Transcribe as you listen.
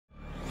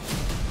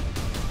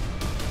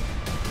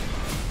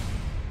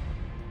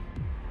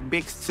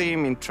big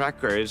theme in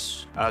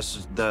trackers,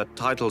 as the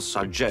title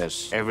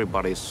suggests,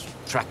 everybody's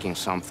tracking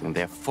something.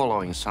 They're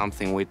following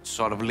something with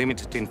sort of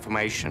limited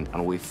information,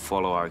 and we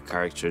follow our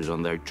characters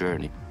on their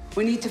journey.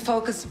 We need to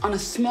focus on a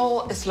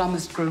small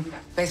Islamist group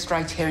based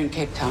right here in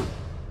Cape Town.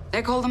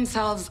 They call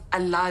themselves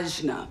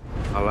Alajna.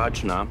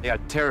 Alajna, they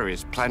are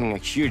terrorists planning a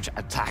huge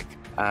attack.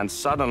 And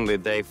suddenly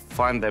they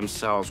find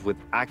themselves with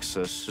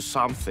access to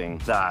something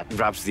that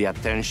grabs the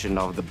attention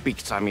of the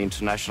big-time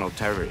international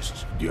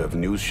terrorists. You have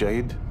news,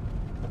 Shade?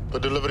 The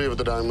delivery of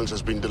the diamonds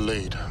has been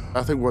delayed.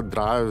 I think what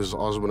drives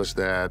Osborn is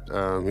that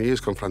he is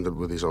confronted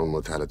with his own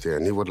mortality,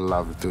 and he would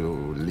love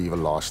to leave a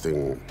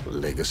lasting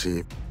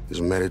legacy.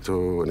 He's married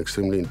to an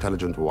extremely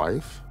intelligent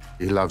wife.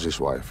 He loves his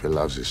wife, he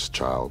loves his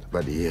child,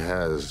 but he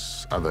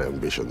has other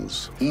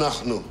ambitions.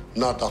 نحن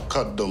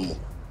نتقدم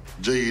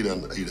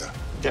جيدا إذا.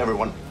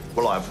 Everyone,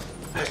 we're live.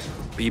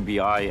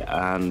 PBI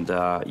and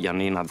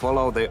Janina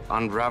follow the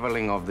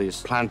unraveling of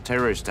this planned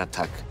terrorist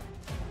attack.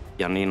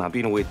 Janina has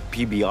been with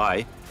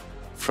PBI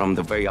from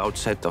the very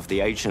outset of the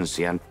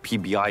agency, and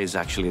PBI is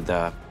actually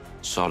the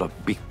sort of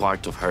big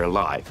part of her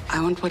life. I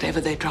want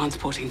whatever they're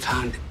transporting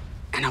found,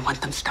 and I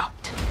want them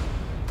stopped.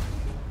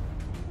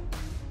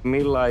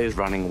 Mila is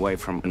running away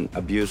from an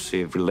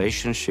abusive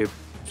relationship.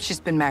 She's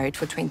been married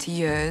for 20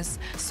 years,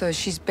 so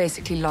she's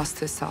basically lost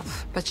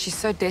herself. But she's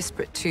so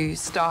desperate to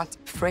start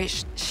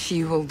fresh,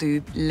 she will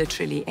do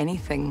literally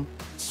anything.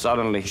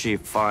 Suddenly, she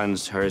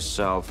finds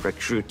herself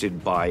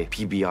recruited by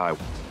PBI.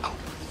 Oh,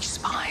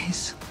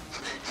 spies?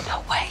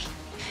 No way.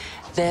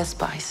 They're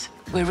spies.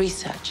 We're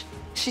research.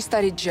 She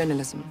studied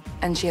journalism,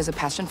 and she has a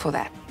passion for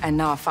that. And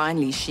now,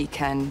 finally, she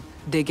can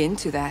dig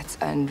into that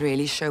and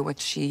really show what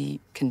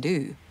she can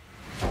do.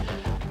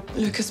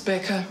 Lucas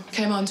Becker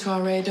came onto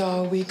our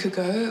radar a week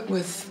ago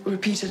with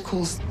repeated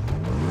calls.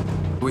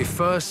 We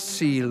first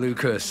see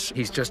Lucas.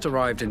 He's just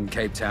arrived in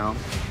Cape Town.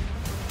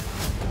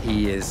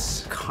 He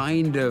is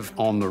kind of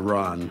on the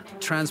run.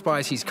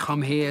 Transpires he's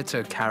come here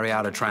to carry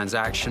out a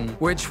transaction,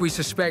 which we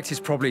suspect is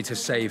probably to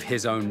save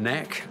his own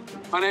neck.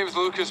 My name is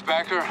Lucas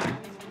Becker.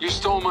 You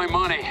stole my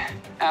money,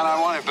 and I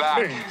want it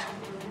back.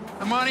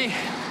 The money,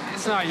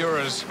 it's not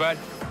yours, but,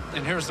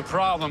 and here's the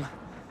problem,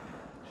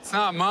 it's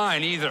not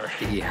mine either.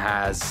 He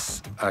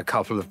has a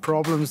couple of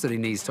problems that he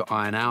needs to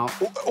iron out.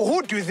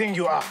 Who do you think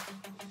you are?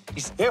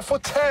 He's here for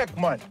tag,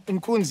 man.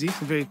 Nkunzi,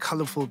 a very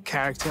colorful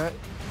character.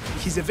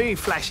 He's a very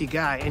flashy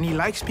guy, and he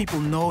likes people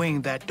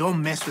knowing that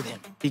don't mess with him.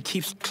 He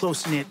keeps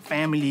close-knit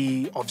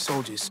family of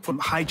soldiers, from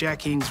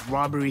hijackings,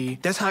 robbery.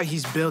 That's how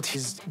he's built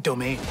his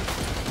domain.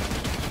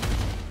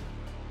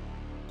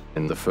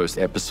 In the first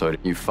episode,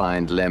 you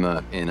find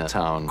Lemma in a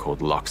town called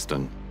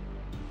Loxton.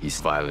 He's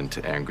a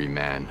violent, angry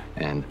man,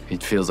 and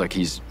it feels like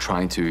he's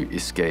trying to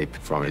escape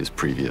from his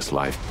previous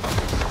life.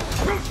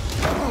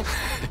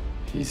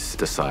 He's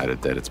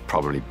decided that it's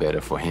probably better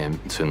for him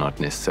to not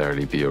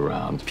necessarily be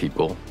around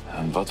people.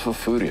 En wat voor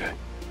furie?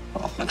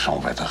 Ik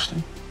zal wettig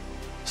doen.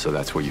 So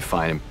that's where you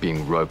find him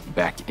being roped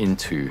back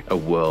into a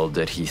world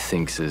that he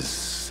thinks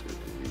is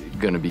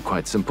going to be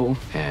quite simple,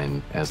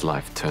 and as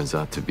life turns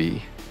out to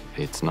be,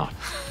 it's not.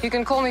 You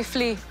can call me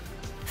Flea.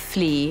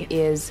 Flea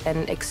is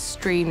an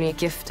extremely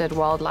gifted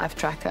wildlife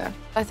tracker.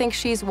 I think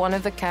she's one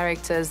of the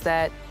characters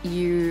that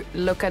you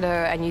look at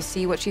her and you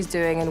see what she's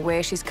doing and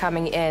where she's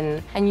coming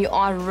in, and you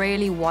are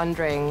really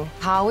wondering,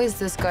 how is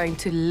this going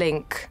to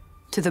link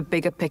to the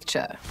bigger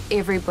picture?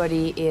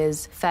 Everybody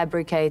is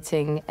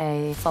fabricating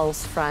a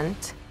false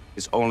front.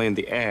 It's only in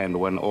the end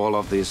when all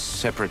of these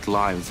separate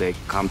lines, they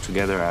come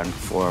together and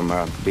form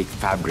a big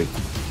fabric.